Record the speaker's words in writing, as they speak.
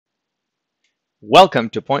Welcome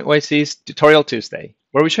to Pointwise's Tutorial Tuesday,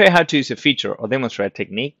 where we show you how to use a feature or demonstrate a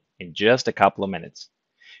technique in just a couple of minutes.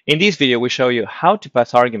 In this video, we show you how to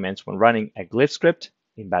pass arguments when running a Glyph script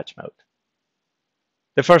in batch mode.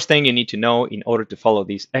 The first thing you need to know in order to follow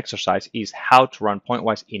this exercise is how to run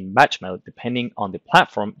Pointwise in batch mode depending on the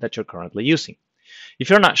platform that you're currently using. If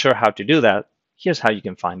you're not sure how to do that, here's how you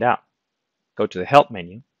can find out. Go to the Help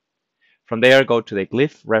menu. From there, go to the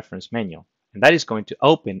Glyph reference menu, and that is going to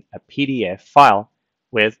open a PDF file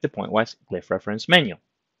with the Pointwise Glyph reference menu.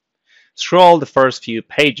 Scroll the first few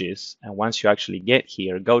pages, and once you actually get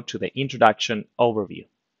here, go to the Introduction Overview.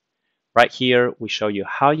 Right here, we show you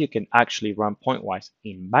how you can actually run Pointwise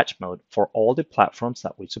in batch mode for all the platforms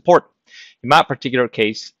that we support. In my particular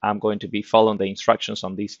case, I'm going to be following the instructions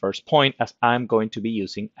on this first point as I'm going to be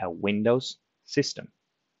using a Windows system.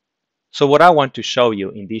 So what I want to show you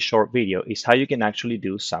in this short video is how you can actually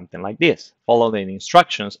do something like this. Follow the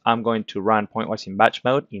instructions. I'm going to run Pointwise in batch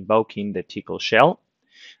mode, invoking the Tcl shell.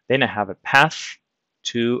 Then I have a path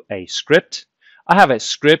to a script. I have a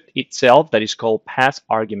script itself that is called pass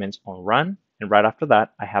arguments on run. And right after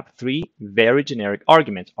that, I have three very generic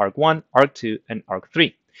arguments, arg1, arg2, and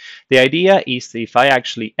arg3. The idea is that if I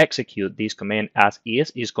actually execute this command as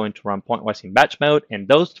is, it's going to run Pointwise in batch mode, and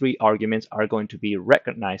those three arguments are going to be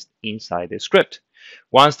recognized inside the script.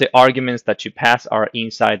 Once the arguments that you pass are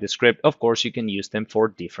inside the script, of course, you can use them for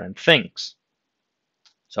different things.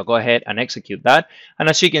 So go ahead and execute that. And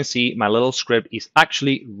as you can see, my little script is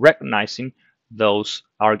actually recognizing those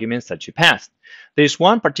arguments that you passed. There's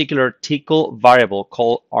one particular Tcl variable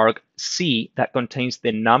called argc that contains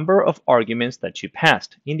the number of arguments that you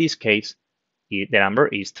passed. In this case, the number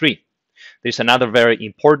is 3. There's another very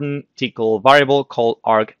important Tcl variable called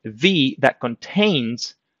argv that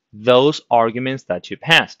contains those arguments that you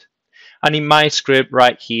passed. And in my script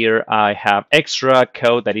right here, I have extra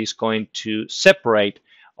code that is going to separate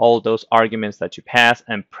all those arguments that you pass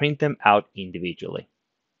and print them out individually.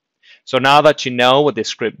 So now that you know what the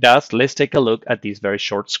script does, let's take a look at this very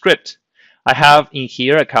short script. I have in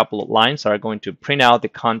here a couple of lines that are going to print out the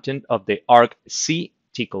content of the argc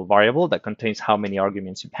Tcl variable that contains how many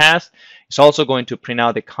arguments you pass. It's also going to print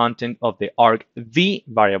out the content of the argv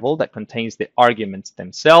variable that contains the arguments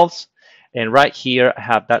themselves. And right here, I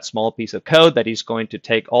have that small piece of code that is going to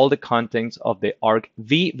take all the contents of the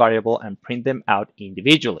argv variable and print them out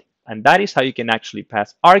individually. And that is how you can actually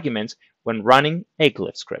pass arguments when running a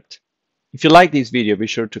Glyph script. If you like this video, be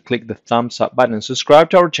sure to click the thumbs up button and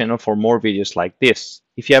subscribe to our channel for more videos like this.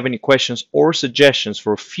 If you have any questions or suggestions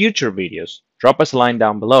for future videos, drop us a line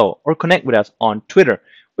down below or connect with us on Twitter,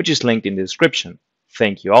 which is linked in the description.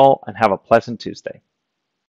 Thank you all and have a pleasant Tuesday.